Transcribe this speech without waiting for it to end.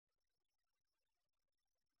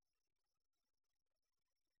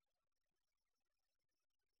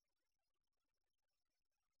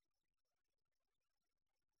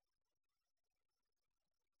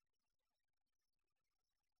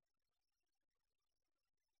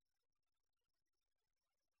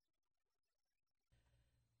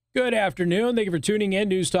Good afternoon. Thank you for tuning in.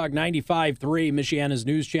 News Talk 95.3, Michiana's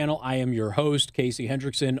news channel. I am your host, Casey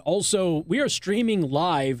Hendrickson. Also, we are streaming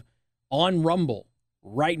live on Rumble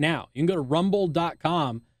right now. You can go to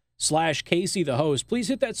rumble.com/Casey the host. Please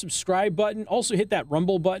hit that subscribe button. Also hit that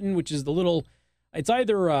Rumble button, which is the little, it's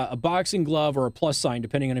either a boxing glove or a plus sign,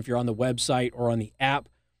 depending on if you're on the website or on the app.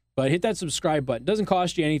 But hit that subscribe button. It doesn't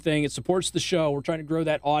cost you anything. It supports the show. We're trying to grow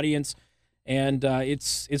that audience. And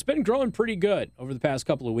it's been growing pretty good over the past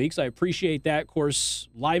couple of weeks. I appreciate that. Of course,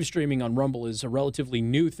 live streaming on Rumble is a relatively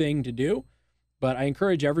new thing to do, but I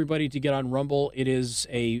encourage everybody to get on Rumble. It is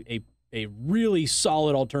a really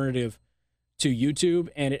solid alternative to YouTube,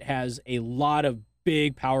 and it has a lot of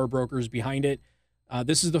big power brokers behind it.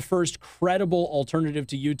 This is the first credible alternative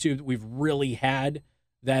to YouTube that we've really had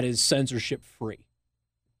that is censorship-free.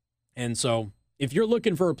 And so if you're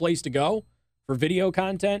looking for a place to go for video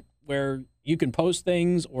content where you can post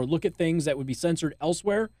things or look at things that would be censored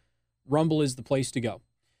elsewhere, Rumble is the place to go.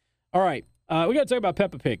 All right, we got to talk about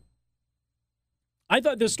Peppa Pig. I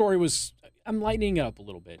thought this story was, I'm lightening it up a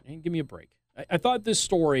little bit. Give me a break. I thought this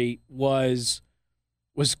story was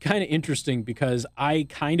kind of interesting because I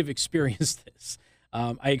kind of experienced this.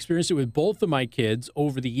 I experienced it with both of my kids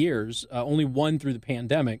over the years, only one through the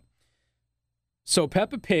pandemic. So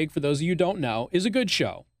Peppa Pig, for those of you who don't know, is a good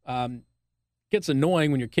show. Gets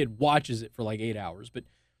annoying when your kid watches it for like 8 hours, but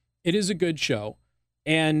it is a good show,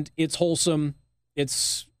 and it's wholesome.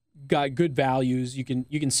 It's got good values. You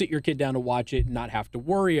can sit your kid down to watch it and not have to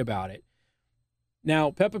worry about it.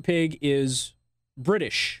 Now, Peppa Pig is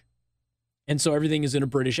British, and so everything is in a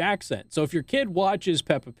British accent. So if your kid watches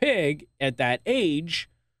Peppa Pig at that age,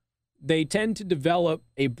 they tend to develop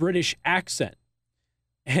a British accent.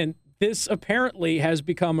 And this apparently has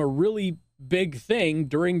become a really big thing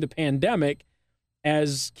during the pandemic,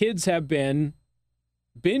 as kids have been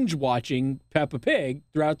binge watching Peppa Pig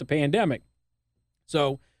throughout the pandemic.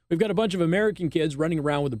 So we've got a bunch of American kids running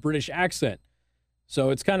around with a British accent.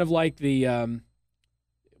 So it's kind of like the,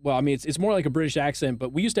 it's more like a British accent,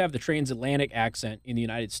 but we used to have the transatlantic accent in the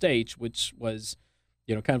United States, which was,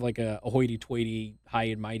 kind of like a hoity-toity, high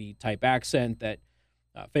and mighty type accent that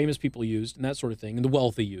famous people used and that sort of thing, and the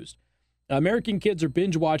wealthy used. American kids are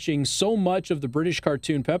binge-watching so much of the British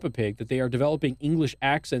cartoon Peppa Pig that they are developing English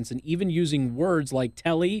accents and even using words like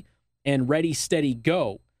telly and ready, steady,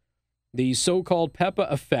 go. The so-called Peppa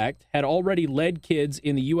effect had already led kids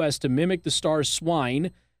in the U.S. to mimic the star's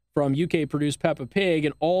swine from UK-produced Peppa Pig,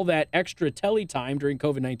 and all that extra telly time during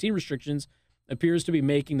COVID-19 restrictions appears to be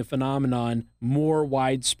making the phenomenon more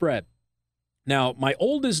widespread. Now, my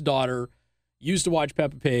oldest daughter used to watch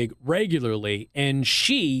Peppa Pig regularly, and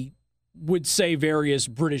she would say various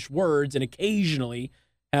British words and occasionally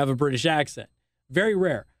have a British accent. Very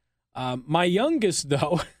rare. My youngest,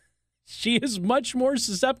 though, she is much more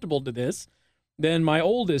susceptible to this than my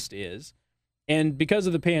oldest is. And because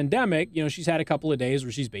of the pandemic, she's had a couple of days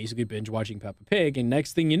where she's basically binge watching Peppa Pig. And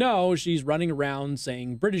next thing you know, she's running around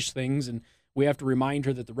saying British things. And we have to remind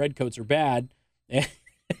her that the redcoats are bad. You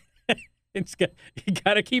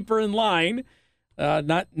got to keep her in line.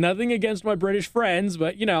 Nothing against my British friends,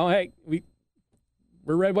 but, hey,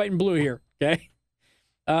 we're red, white, and blue here, okay?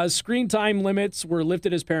 Screen time limits were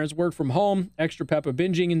lifted as parents worked from home. Extra Peppa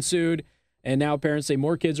binging ensued, and now parents say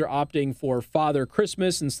more kids are opting for Father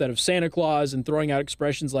Christmas instead of Santa Claus and throwing out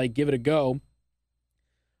expressions like give it a go.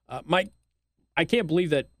 I can't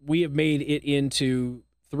believe that we have made it into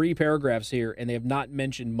 3 paragraphs here, and they have not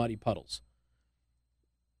mentioned muddy puddles.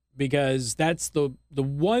 Because that's the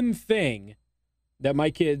one thing that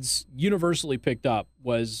my kids universally picked up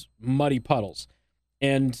was muddy puddles.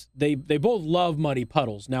 And they both love muddy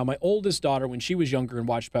puddles. Now, my oldest daughter, when she was younger and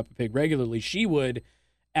watched Peppa Pig regularly, she would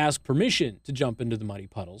ask permission to jump into the muddy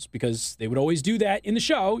puddles because they would always do that in the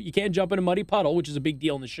show. You can't jump in a muddy puddle, which is a big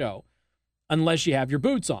deal in the show, unless you have your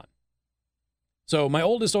boots on. So my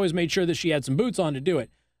oldest always made sure that she had some boots on to do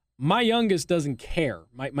it. My youngest doesn't care.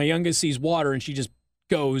 My youngest sees water and she just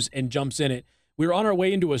goes and jumps in it. We were on our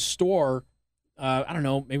way into a store, I don't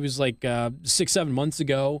know, maybe it was like 6-7 months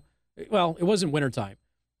ago. Well, it wasn't wintertime,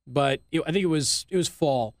 but I think it was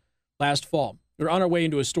fall, last fall. We were on our way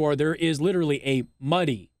into a store. There is literally a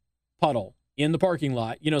muddy puddle in the parking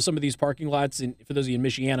lot. Some of these parking lots, for those of you in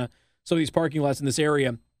Michiana, some of these parking lots in this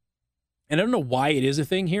area, and I don't know why it is a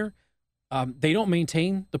thing here. They don't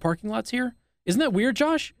maintain the parking lots here. Isn't that weird,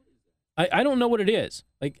 Josh? I don't know what it is.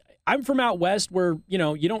 Like, I'm from out west where, you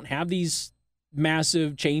don't have these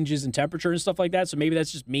massive changes in temperature and stuff like that. So maybe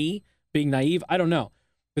that's just me being naive. I don't know.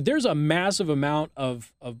 But there's a massive amount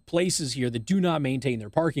of places here that do not maintain their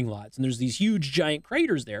parking lots. And there's these huge giant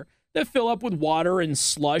craters there that fill up with water and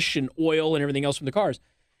slush and oil and everything else from the cars.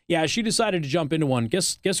 Yeah, she decided to jump into one.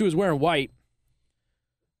 Guess who was wearing white?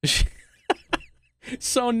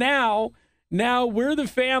 So now we're the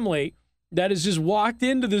family that has just walked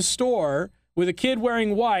into the store with a kid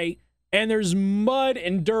wearing white, and there's mud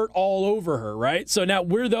and dirt all over her, right? So now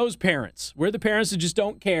we're those parents. We're the parents that just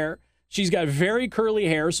don't care. She's got very curly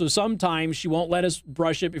hair, so sometimes she won't let us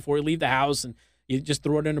brush it before we leave the house, and you just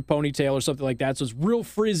throw it in a ponytail or something like that. So it's real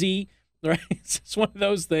frizzy, right? It's one of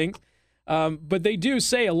those things. But they do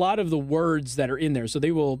say a lot of the words that are in there, so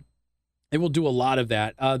they will do a lot of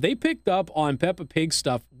that. They picked up on Peppa Pig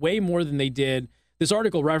stuff way more than they did. This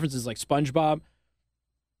article references like SpongeBob.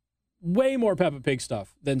 Way more Peppa Pig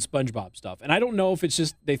stuff than SpongeBob stuff. And I don't know if it's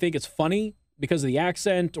just they think it's funny because of the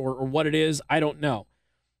accent or what it is. I don't know.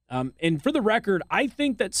 And for the record, I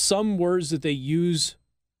think that some words that they use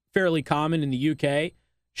fairly common in the UK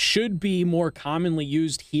should be more commonly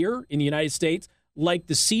used here in the United States, like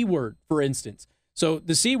the C word, for instance. So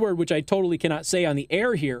the C word, which I totally cannot say on the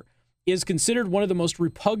air here, is considered one of the most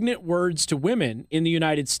repugnant words to women in the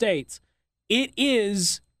United States. It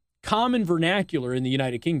is common vernacular in the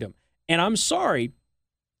United Kingdom. And I'm sorry,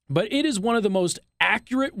 but it is one of the most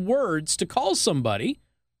accurate words to call somebody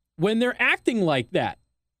when they're acting like that.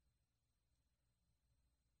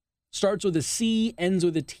 Starts with a C, ends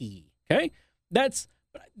with a T, okay? That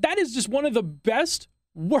is just one of the best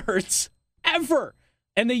words ever.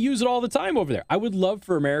 And they use it all the time over there. I would love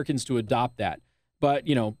for Americans to adopt that. But,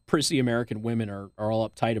 prissy American women are all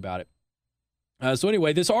uptight about it. So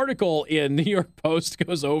anyway, this article in New York Post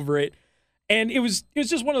goes over it. And it was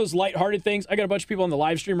just one of those lighthearted things. I got a bunch of people on the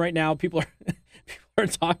live stream right now. People are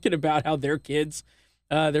talking about how their kids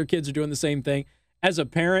are doing the same thing. As a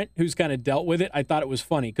parent who's kind of dealt with it, I thought it was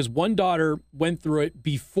funny because one daughter went through it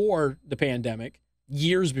before the pandemic,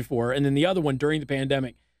 years before, and then the other one during the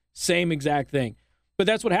pandemic, same exact thing. But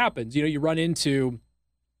that's what happens. You run into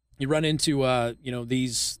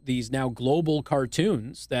these now global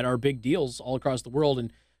cartoons that are big deals all across the world,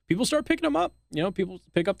 and people start picking them up. People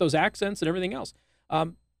pick up those accents and everything else. I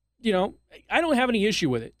don't have any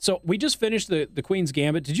issue with it. So we just finished the Queen's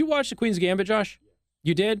Gambit. Did you watch the Queen's Gambit, Josh?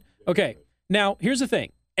 You did? Okay. Now, here's the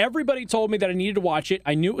thing. Everybody told me that I needed to watch it.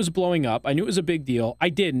 I knew it was blowing up. I knew it was a big deal. I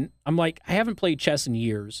didn't. I'm like, I haven't played chess in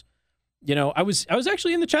years. I was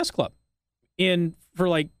actually in the chess club for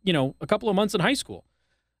a couple of months in high school.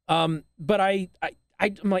 But I'm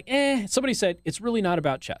like, somebody said it's really not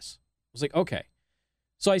about chess. I was like, okay.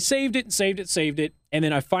 So I saved it, and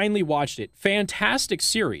then I finally watched it. Fantastic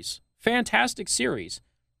series.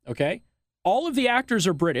 Okay? All of the actors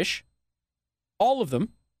are British. All of them.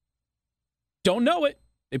 Don't know it.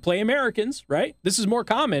 They play Americans, right? This is more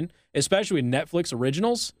common, especially with Netflix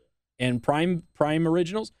originals and Prime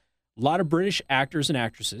originals. A lot of British actors and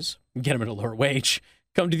actresses, get them at a lower wage,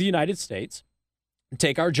 come to the United States,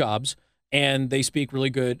 take our jobs, and they speak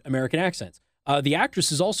really good American accents. The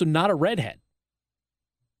actress is also not a redhead.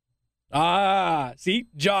 See?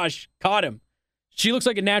 Josh caught him. She looks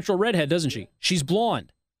like a natural redhead, doesn't she? She's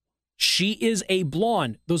blonde. She is a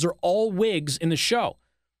blonde. Those are all wigs in the show.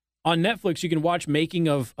 On Netflix, you can watch making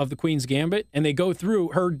of the Queen's Gambit, and they go through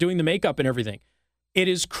her doing the makeup and everything. It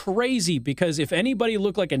is crazy because if anybody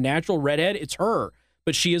looked like a natural redhead, it's her.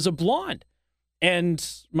 But she is a blonde. And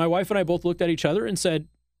my wife and I both looked at each other and said,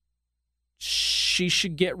 she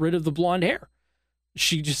should get rid of the blonde hair.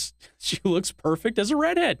 She looks perfect as a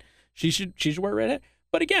redhead. She should wear redhead.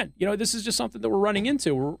 But again, this is just something that we're running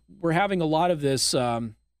into. We're having a lot of this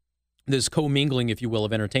this commingling, if you will,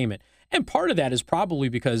 of entertainment. And part of that is probably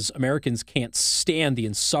because Americans can't stand the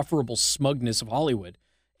insufferable smugness of Hollywood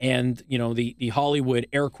and, the Hollywood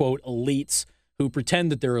air quote elites who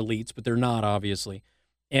pretend that they're elites, but they're not, obviously,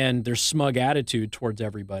 and their smug attitude towards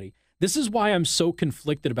everybody. This is why I'm so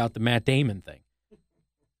conflicted about the Matt Damon thing.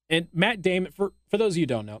 And Matt Damon, for those of you who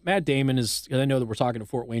don't know, Matt Damon is, I know that we're talking to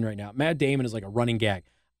Fort Wayne right now, Matt Damon is like a running gag.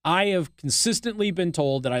 I have consistently been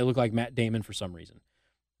told that I look like Matt Damon for some reason.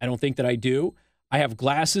 I don't think that I do. I have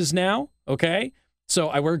glasses now, okay? So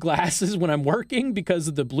I wear glasses when I'm working because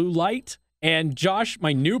of the blue light. And Josh,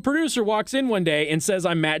 my new producer, walks in one day and says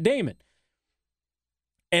I'm Matt Damon.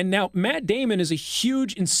 And now Matt Damon is a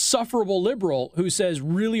huge, insufferable liberal who says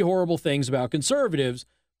really horrible things about conservatives,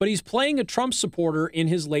 but he's playing a Trump supporter in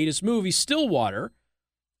his latest movie, Stillwater,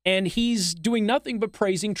 and he's doing nothing but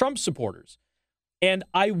praising Trump supporters. And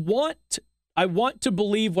I want to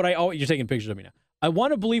believe what I always... You're taking pictures of me now. I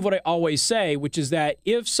want to believe what I always say, which is that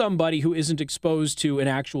if somebody who isn't exposed to an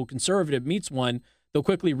actual conservative meets one, they'll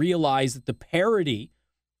quickly realize that the parody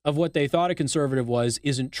of what they thought a conservative was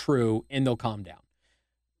isn't true, and they'll calm down.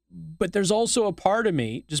 But there's also a part of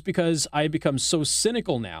me, just because I become so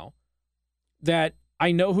cynical now, that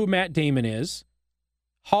I know who Matt Damon is.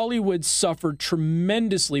 Hollywood suffered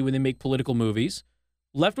tremendously when they make political movies.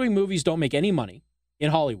 Left-wing movies don't make any money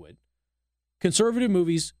in Hollywood. Conservative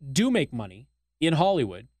movies do make money in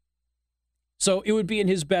Hollywood. So it would be in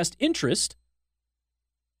his best interest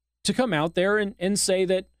to come out there and say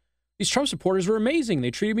that these Trump supporters were amazing.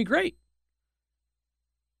 They treated me great.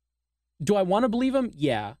 Do I want to believe him?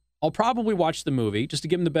 Yeah. I'll probably watch the movie just to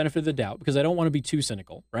give him the benefit of the doubt because I don't want to be too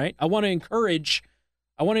cynical, right? I want to encourage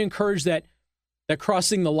that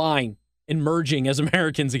crossing the line and merging as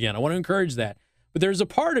Americans again. I want to encourage that. But there's a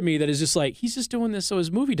part of me that is just like, he's just doing this so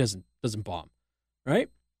his movie doesn't bomb, right?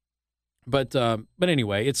 But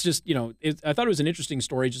anyway, it's just, I thought it was an interesting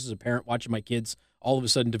story just as a parent watching my kids all of a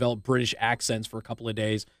sudden develop British accents for a couple of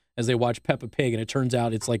days as they watch Peppa Pig, and it turns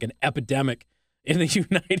out it's like an epidemic in the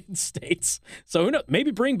United States. So who knows?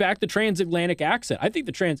 Maybe bring back the transatlantic accent. I think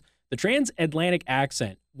the transatlantic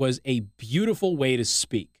accent was a beautiful way to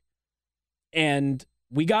speak. And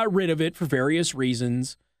we got rid of it for various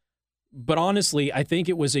reasons. But honestly, I think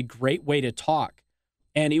it was a great way to talk.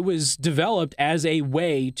 And it was developed as a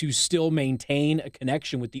way to still maintain a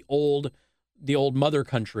connection with the old mother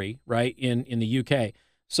country, right, in the UK.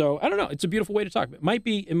 So I don't know. It's a beautiful way to talk. It might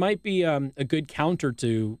be a good counter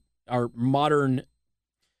to our modern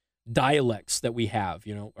dialects that we have,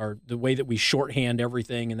 or the way that we shorthand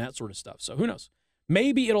everything and that sort of stuff. So who knows?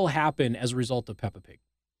 Maybe it'll happen as a result of Peppa Pig.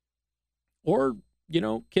 Or,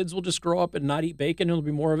 kids will just grow up and not eat bacon, and there'll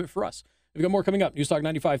be more of it for us. We've got more coming up. News Talk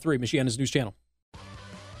 95.3, Michiana's news channel.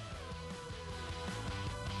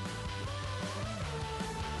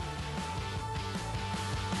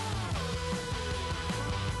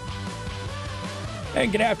 And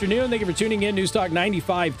good afternoon. Thank you for tuning in. News Talk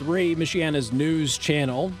 95.3, Michiana's news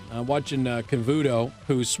channel. Watching Cavuto,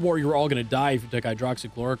 who swore you were all going to die if you took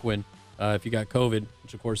hydroxychloroquine if you got COVID,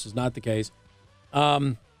 which, of course, is not the case.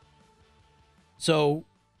 So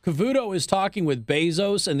Cavuto is talking with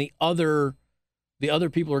Bezos and the other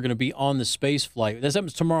people are going to be on the space flight. This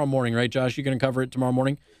happens tomorrow morning, right, Josh? You're going to cover it tomorrow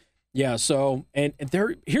morning? Yeah, so, and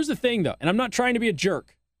here's the thing, though, and I'm not trying to be a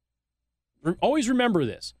jerk. Always remember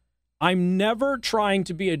this. I'm never trying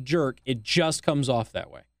to be a jerk. It just comes off that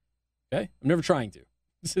way, okay? I'm never trying to.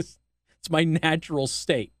 It's my natural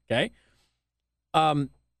state, okay? That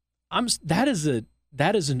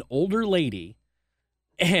is an older lady,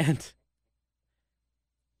 and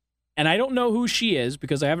I don't know who she is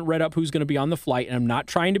because I haven't read up who's going to be on the flight, and I'm not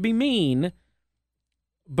trying to be mean,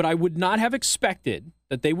 but I would not have expected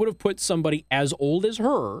that they would have put somebody as old as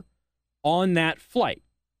her on that flight.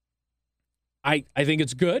 I think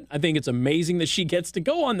it's good. I think it's amazing that she gets to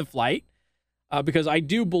go on the flight because I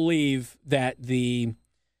do believe that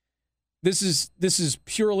this is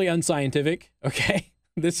purely unscientific, okay?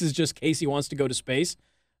 This is just Casey wants to go to space.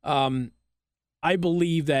 I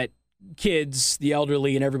believe that kids, the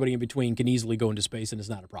elderly, and everybody in between can easily go into space, and it's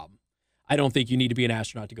not a problem. I don't think you need to be an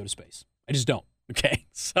astronaut to go to space. I just don't, okay?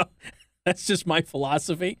 So that's just my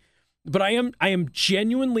philosophy. But I am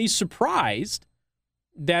genuinely surprised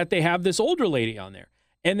that they have this older lady on there.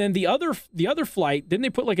 And then the other flight, didn't they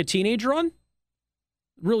put like a teenager on?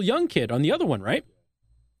 Real young kid on the other one, right?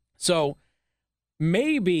 So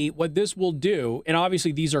maybe what this will do, and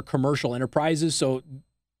obviously these are commercial enterprises, so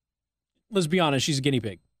let's be honest, she's a guinea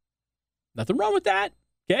pig. Nothing wrong with that,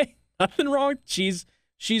 okay? Nothing wrong. She's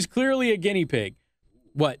clearly a guinea pig.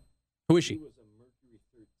 What? Who is she?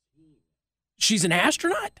 She's an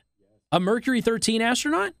astronaut? A Mercury 13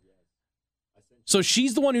 astronaut? So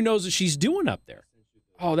she's the one who knows what she's doing up there.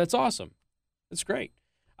 Oh, that's awesome. That's great.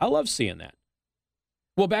 I love seeing that.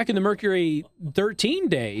 Well, back in the Mercury 13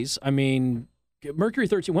 days, I mean, Mercury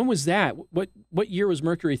 13, when was that? What year was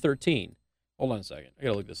Mercury 13? Hold on a second. I got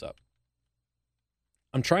to look this up.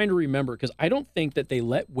 I'm trying to remember because I don't think that they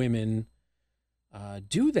let women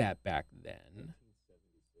do that back then.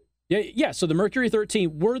 Yeah. So the Mercury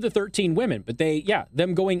 13 were the 13 women, but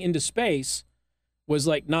them going into space was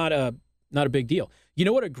like not a big deal. You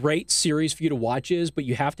know what a great series for you to watch is, but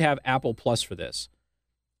you have to have Apple Plus for this.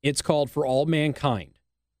 It's called For All Mankind.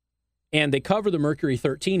 And they cover the Mercury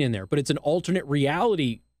 13 in there, but it's an alternate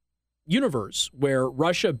reality universe where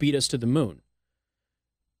Russia beat us to the moon.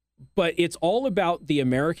 But it's all about the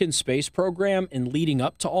American space program and leading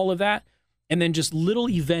up to all of that. And then just little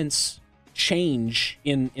events change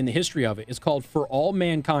in the history of it. It's called For All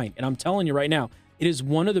Mankind. And I'm telling you right now, it is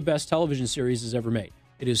one of the best television series ever made.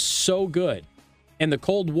 It is so good. And the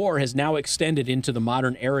Cold War has now extended into the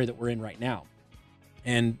modern era that we're in right now.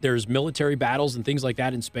 And there's military battles and things like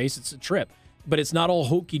that in space. It's a trip. But it's not all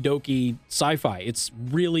hokey-dokey sci-fi. It's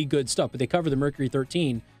really good stuff. But they cover the Mercury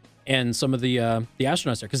 13 and some of the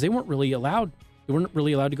astronauts there because they weren't really allowed They weren't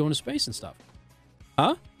really allowed to go into space and stuff.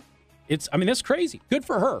 Huh? I mean, that's crazy. Good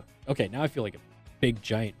for her. Okay, now I feel like a big,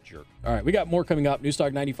 giant jerk. All right, we got more coming up.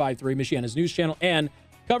 Newstalk 95.3, Michiana's news channel, and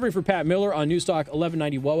covering for Pat Miller on Newstalk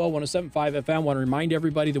 1190 WOWO, 107.5 FM. Want to remind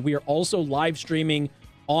everybody that we are also live streaming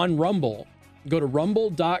on Rumble. Go to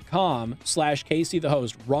rumble.com/Casey the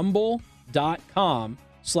host.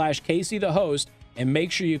 Rumble.com/Casey the host, and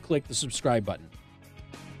make sure you click the subscribe button.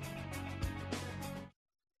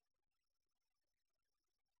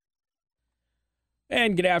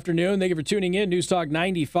 And good afternoon. Thank you for tuning in. Newstalk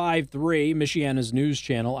 95.3, Michiana's news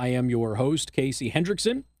channel. I am your host, Casey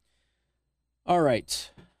Hendrickson. All right.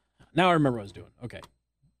 Now I remember what I was doing. Okay.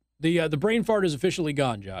 The brain fart is officially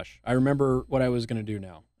gone, Josh. I remember what I was going to do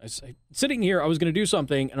now. Sitting here, I was going to do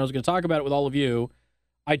something, and I was going to talk about it with all of you.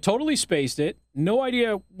 I totally spaced it. No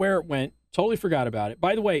idea where it went. Totally forgot about it.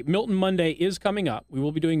 By the way, Milton Monday is coming up. We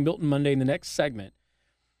will be doing Milton Monday in the next segment.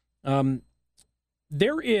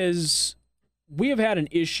 We have had an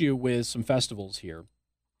issue with some festivals here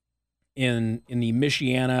in the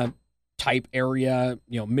Michiana type area,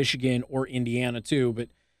 Michigan or Indiana too. But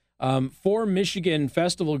 4 Michigan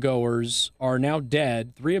festival goers are now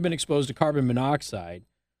dead. 3 have been exposed to carbon monoxide.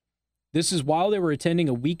 This is while they were attending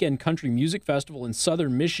a weekend country music festival in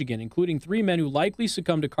southern Michigan, including 3 men who likely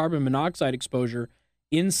succumbed to carbon monoxide exposure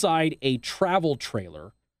inside a travel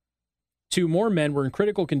trailer. 2 more men were in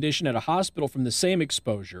critical condition at a hospital from the same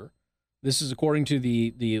exposure. This is according to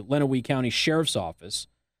the Lenawee County Sheriff's Office.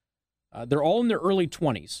 They're all in their early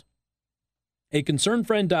 20s. A concerned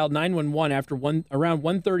friend dialed 911 around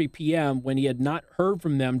 1:30 p.m. when he had not heard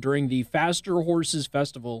from them during the Faster Horses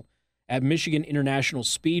Festival at Michigan International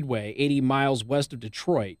Speedway, 80 miles west of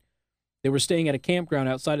Detroit. They were staying at a campground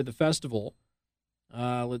outside of the festival.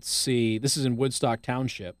 Let's see. This is in Woodstock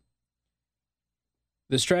Township.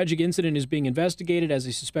 This tragic incident is being investigated as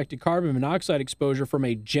a suspected carbon monoxide exposure from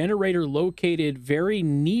a generator located very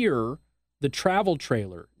near the travel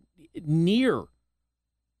trailer. You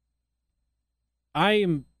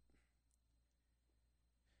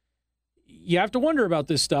have to wonder about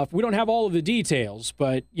this stuff. We don't have all of the details,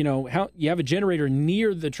 but how you have a generator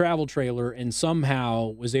near the travel trailer and somehow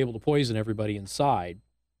was able to poison everybody inside.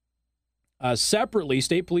 Separately,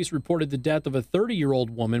 state police reported the death of a 30-year-old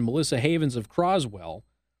woman, Melissa Havens of Croswell.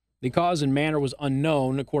 The cause and manner was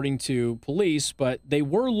unknown, according to police, but they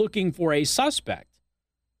were looking for a suspect.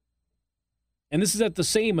 And this is at the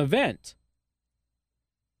same event.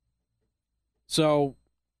 So,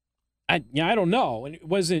 I don't know. And it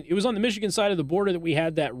was on the Michigan side of the border that we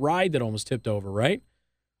had that ride that almost tipped over, right?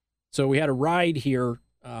 So we had a ride here,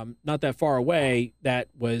 not that far away, that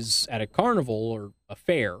was at a carnival or a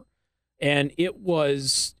fair. And it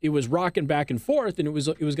was rocking back and forth, and it was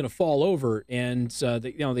going to fall over. And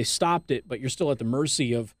they stopped it, but you're still at the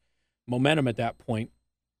mercy of momentum at that point.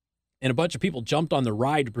 And a bunch of people jumped on the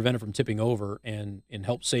ride to prevent it from tipping over and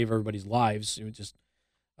help save everybody's lives. It was just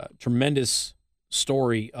a tremendous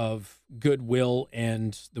story of goodwill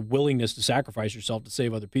and the willingness to sacrifice yourself to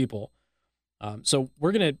save other people. So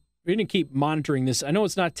we're gonna keep monitoring this. I know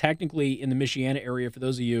it's not technically in the Michiana area for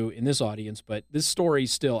those of you in this audience, but this story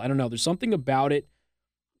still, I don't know, there's something about it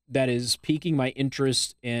that is piquing my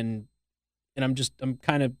interest, and I'm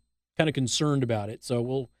kind of concerned about it.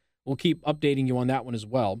 So we'll keep updating you on that one as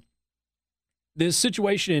well. This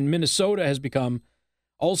situation in Minnesota has become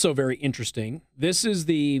also very interesting. This is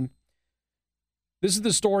the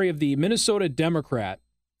story of the Minnesota Democrat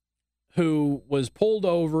who was pulled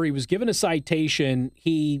over. He was given a citation.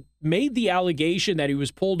 He made the allegation that he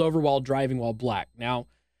was pulled over while driving while black. Now,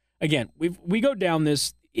 again, we go down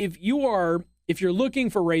this. If you're looking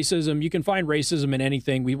for racism, you can find racism in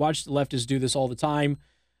anything. We watch the leftists do this all the time,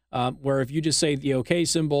 where if you just say the OK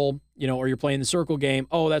symbol, or you're playing the circle game,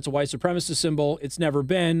 oh, that's a white supremacist symbol. It's never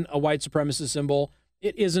been a white supremacist symbol.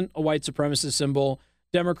 It isn't a white supremacist symbol.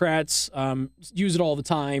 Democrats use it all the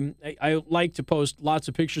time. I like to post lots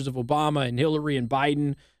of pictures of Obama and Hillary and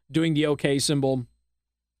Biden doing the OK symbol,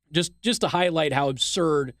 just to highlight how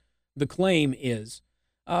absurd the claim is.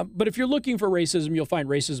 But if you're looking for racism, you'll find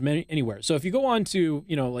racism anywhere. So if you go on to,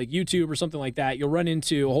 like YouTube or something like that, you'll run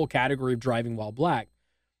into a whole category of driving while black.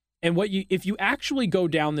 And if you actually go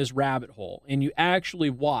down this rabbit hole and you actually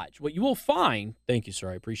watch, what you will find, thank you,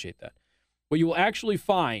 sir, I appreciate that. What you will actually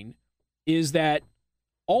find is that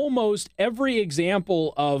almost every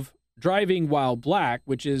example of driving while black,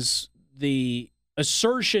 which is the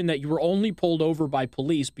assertion that you were only pulled over by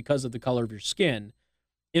police because of the color of your skin,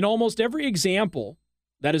 in almost every example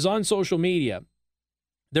that is on social media,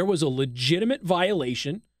 there was a legitimate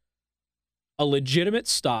violation, a legitimate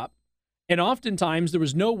stop, and oftentimes there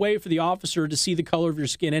was no way for the officer to see the color of your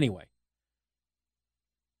skin anyway.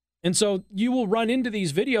 And so you will run into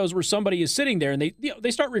these videos where somebody is sitting there and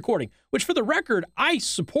they start recording, which for the record, I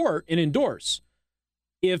support and endorse.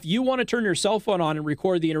 If you want to turn your cell phone on and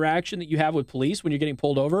record the interaction that you have with police when you're getting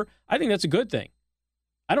pulled over, I think that's a good thing.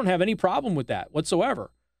 I don't have any problem with that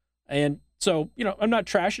whatsoever. And so, I'm not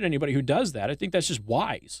trashing anybody who does that. I think that's just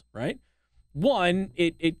wise, right? One,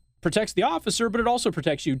 it protects the officer, but it also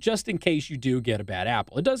protects you just in case you do get a bad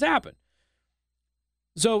apple. It does happen.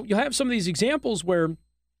 So you'll have some of these examples where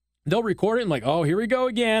they'll record it and like, oh, here we go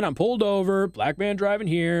again. I'm pulled over, black man driving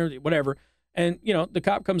here, whatever. And, the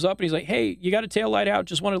cop comes up and he's like, hey, you got a tail light out.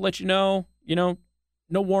 Just wanted to let you know,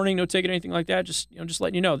 no warning, no ticket, anything like that. Just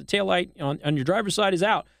letting you know the tail light on your driver's side is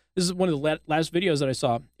out. This is one of the last videos that I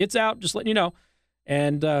saw. It's out, just letting you know.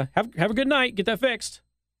 And have a good night. Get that fixed.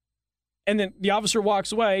 And then the officer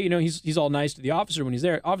walks away. He's all nice to the officer when he's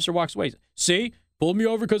there. Officer walks away. See, pulled me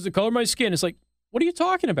over because of the color of my skin. It's like, what are you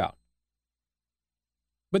talking about?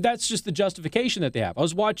 But that's just the justification that they have. I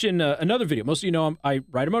was watching another video. Most of you know I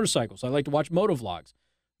ride a motorcycle, so I like to watch moto vlogs.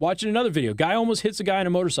 Watching another video. Guy almost hits a guy on a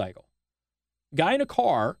motorcycle. Guy in a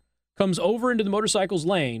car comes over into the motorcycle's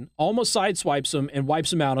lane, almost sideswipes him, and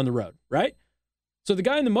wipes him out on the road, right? So the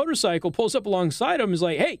guy in the motorcycle pulls up alongside him and is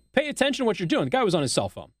like, hey, pay attention to what you're doing. The guy was on his cell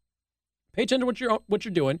phone. Pay attention to what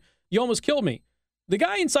you're doing. You almost killed me. The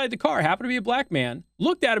guy inside the car happened to be a black man,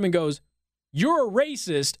 looked at him and goes, you're a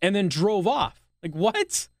racist, and then drove off. Like,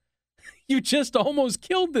 what? You just almost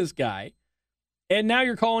killed this guy, and now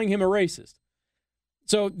you're calling him a racist.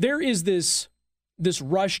 So there is this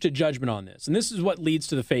rush to judgment on this, and this is what leads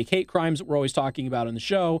to the fake hate crimes that we're always talking about on the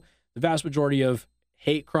show. The vast majority of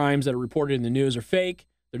hate crimes that are reported in the news are fake.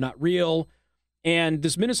 They're not real. And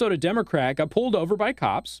this Minnesota Democrat got pulled over by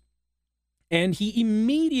cops, and he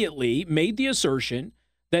immediately made the assertion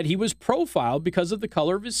that he was profiled because of the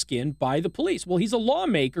color of his skin by the police. Well, he's a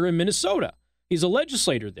lawmaker in Minnesota. He's a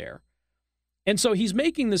legislator there. And so he's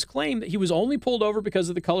making this claim that he was only pulled over because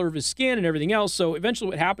of the color of his skin and everything else. So eventually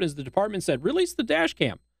what happened is the department said, release the dash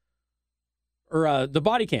cam or the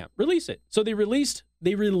body cam, release it. So they released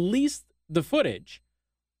the footage.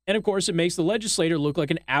 And of course, it makes the legislator look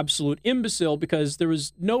like an absolute imbecile because there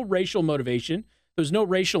was no racial motivation. There was no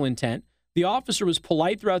racial intent. The officer was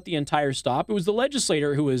polite throughout the entire stop. It was the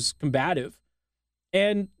legislator who was combative.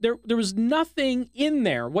 And there was nothing in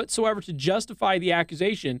there whatsoever to justify the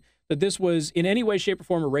accusation that this was in any way, shape, or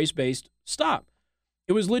form a race-based stop.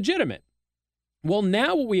 It was legitimate. Well,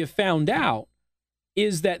 now what we have found out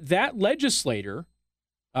is that legislator,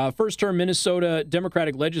 first-term Minnesota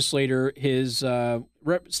Democratic legislator, his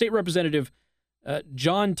state representative,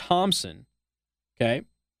 John Thompson, okay,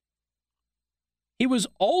 he was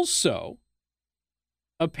also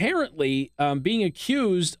apparently being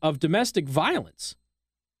accused of domestic violence.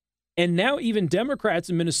 And now even Democrats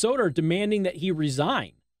in Minnesota are demanding that he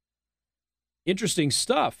resign. Interesting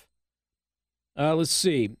stuff. Let's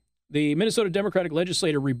see. The Minnesota Democratic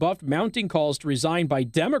legislator rebuffed mounting calls to resign by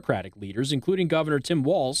Democratic leaders, including Governor Tim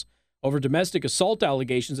Walz, over domestic assault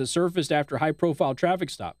allegations that surfaced after a high-profile traffic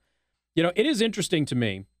stop. It is interesting to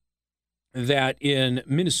me that in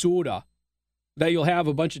Minnesota, that you'll have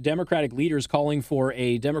a bunch of Democratic leaders calling for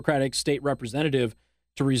a Democratic state representative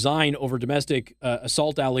to resign over domestic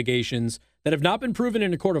assault allegations that have not been proven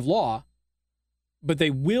in a court of law, but they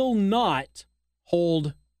will not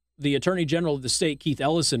hold the Attorney General of the state, Keith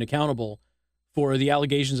Ellison, accountable for the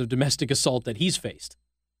allegations of domestic assault that he's faced.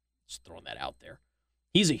 Just throwing that out there.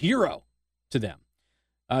 He's a hero to them.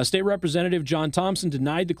 State Representative John Thompson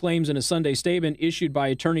denied the claims in a Sunday statement issued by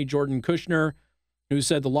Attorney Jordan Kushner, who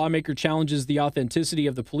said the lawmaker challenges the authenticity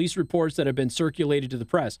of the police reports that have been circulated to the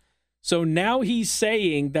press. So now he's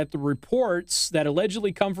saying that the reports that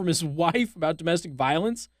allegedly come from his wife about domestic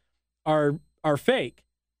violence are fake.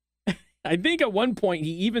 I think at one point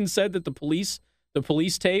he even said that the police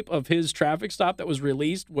tape of his traffic stop that was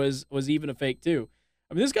released was even a fake too.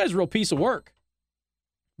 I mean, this guy's a real piece of work.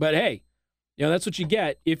 But hey, that's what you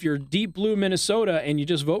get if you're deep blue Minnesota and you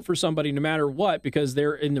just vote for somebody no matter what because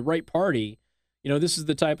they're in the right party. This is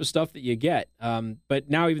the type of stuff that you get. But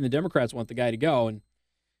now even the Democrats want the guy to go, and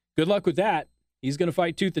good luck with that. He's going to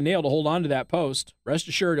fight tooth and nail to hold on to that post. Rest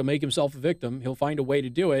assured, he'll make himself a victim. He'll find a way to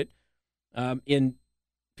do it. And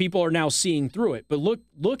people are now seeing through it. But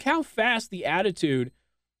look how fast the attitude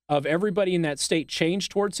of everybody in that state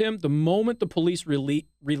changed towards him the moment the police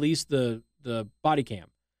released the body cam.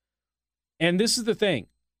 And this is the thing.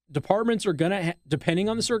 Departments are going to, depending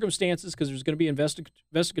on the circumstances, because there's going to be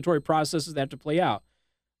investigatory processes that have to play out,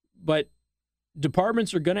 but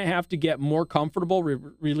departments are going to have to get more comfortable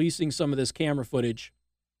releasing some of this camera footage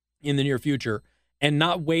in the near future and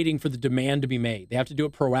not waiting for the demand to be made. They have to do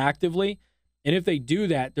it proactively, And if they do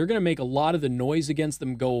that, they're going to make a lot of the noise against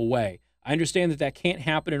them go away. I understand that that can't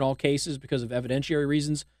happen in all cases because of evidentiary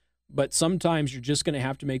reasons, but sometimes you're just going to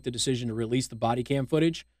have to make the decision to release the body cam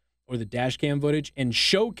footage or the dash cam footage and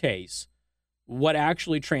showcase what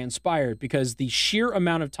actually transpired, because the sheer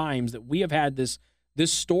amount of times that we have had this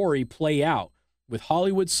story play out with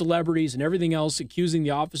Hollywood celebrities and everything else, accusing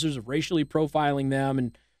the officers of racially profiling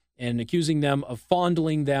them and accusing them of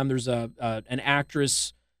fondling them. There's an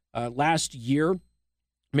actress last year,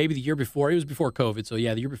 maybe the year before, it was before COVID, so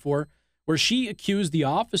yeah, the year before, where she accused the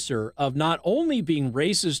officer of not only being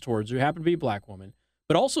racist towards her, who happened to be a black woman,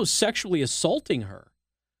 but also sexually assaulting her.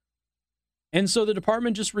 And so the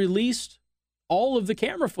department just released all of the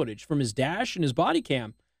camera footage from his dash and his body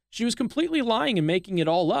cam. She was completely lying and making it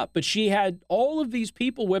all up, but she had all of these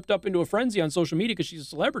people whipped up into a frenzy on social media because she's a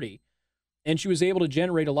celebrity, and she was able to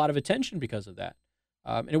generate a lot of attention because of that.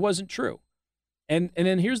 And it wasn't true. And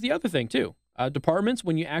then here's the other thing, too. Departments,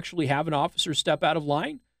 when you actually have an officer step out of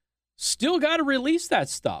line, still got to release that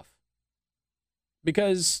stuff.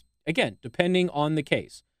 Because, again, depending on the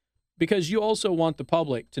case. Because you also want the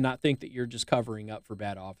public to not think that you're just covering up for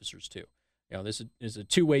bad officers, too. You know, this is a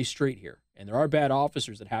two-way street here. And there are bad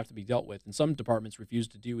officers that have to be dealt with. And some departments refuse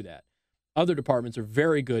to do that. Other departments are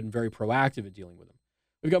very good and very proactive at dealing with them.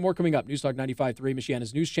 We've got more coming up. News Talk 95.3,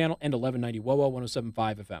 Michiana's news channel, and 1190 WOWO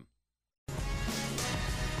 107.5 FM.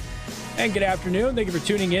 And good afternoon. Thank you for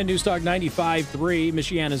tuning in. News Talk 95.3,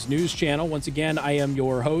 Michiana's news channel. Once again, I am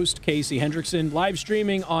your host, Casey Hendrickson, live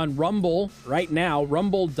streaming on Rumble right now,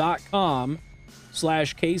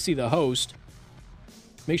 rumble.com/Casey the host.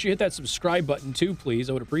 Make sure you hit that subscribe button too, please.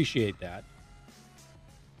 I would appreciate that.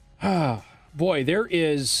 Boy, there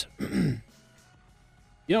is, the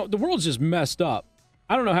world's just messed up.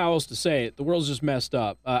 I don't know how else to say it. The world's just messed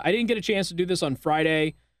up. I didn't get a chance to do this on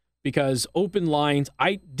Friday because open lines,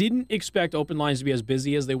 I didn't expect open lines to be as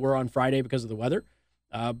busy as they were on Friday because of the weather,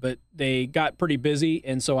 but they got pretty busy,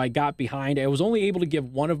 and so I got behind. I was only able to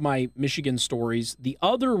give one of my Michigan stories. The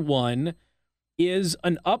other one is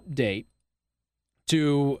an update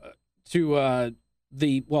to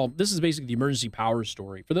this is basically the emergency power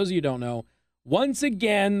story. For those of you who don't know, once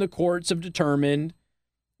again, the courts have determined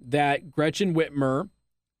that Gretchen Whitmer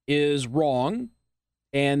is wrong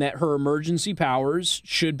and that her emergency powers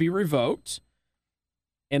should be revoked.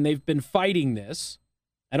 And they've been fighting this.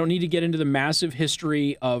 I don't need to get into the massive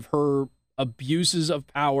history of her abuses of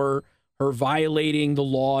power, her violating the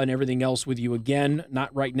law and everything else with you again,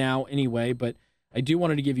 not right now anyway, but I do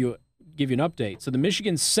wanted to give you an update. So the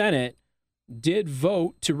Michigan Senate did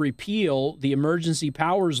vote to repeal the emergency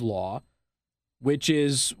powers law, which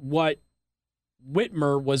is what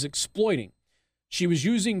Whitmer was exploiting. She was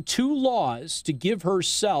using two laws to give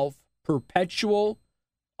herself perpetual,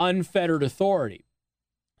 unfettered authority.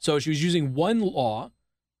 So she was using one law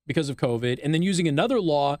because of COVID and then using another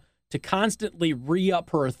law to constantly re-up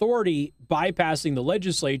her authority, bypassing the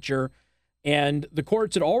legislature. And the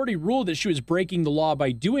courts had already ruled that she was breaking the law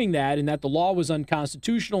by doing that and that the law was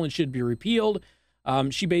unconstitutional and should be repealed.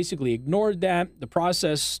 She basically ignored that. The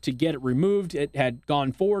process to get it removed, it had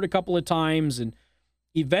gone forward a couple of times. And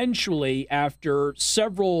eventually, after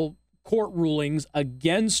several court rulings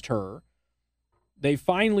against her, they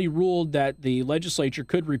finally ruled that the legislature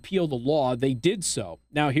could repeal the law. They did so.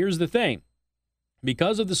 Now, here's the thing.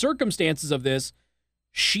 Because of the circumstances of this,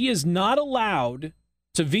 she is not allowed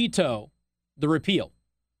to veto the repeal.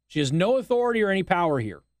 She has no authority or any power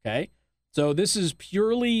here, okay? So this is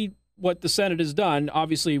purely what the Senate has done.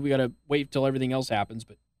 Obviously, we got to wait till everything else happens.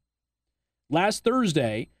 But last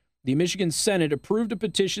Thursday, the Michigan Senate approved a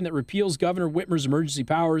petition that repeals Governor Whitmer's emergency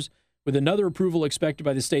powers, with another approval expected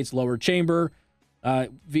by the state's lower chamber.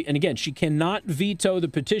 And again, she cannot veto the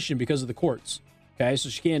petition because of the courts, okay? So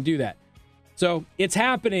she can't do that. So it's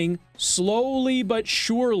happening slowly but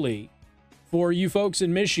surely for you folks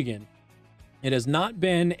in Michigan. It has not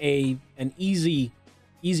been an easy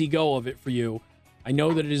go of it for you. I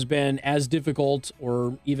know that it has been as difficult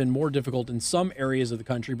or even more difficult in some areas of the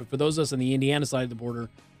country, but for those of us on the Indiana side of the border,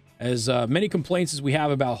 as many complaints as we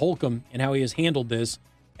have about Holcomb and how he has handled this,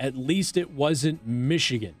 at least it wasn't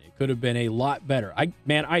Michigan. It could have been a lot better.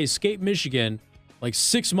 I escaped Michigan like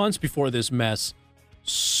 6 months before this mess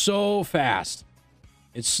so fast.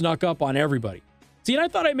 It snuck up on everybody. See, and I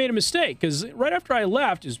thought I made a mistake because right after I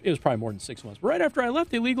left, it was probably more than 6 months, but right after I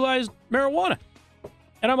left, they legalized marijuana.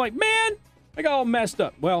 And I'm like, man, I got all messed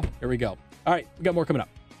up. Well, here we go. All right, we got more coming up.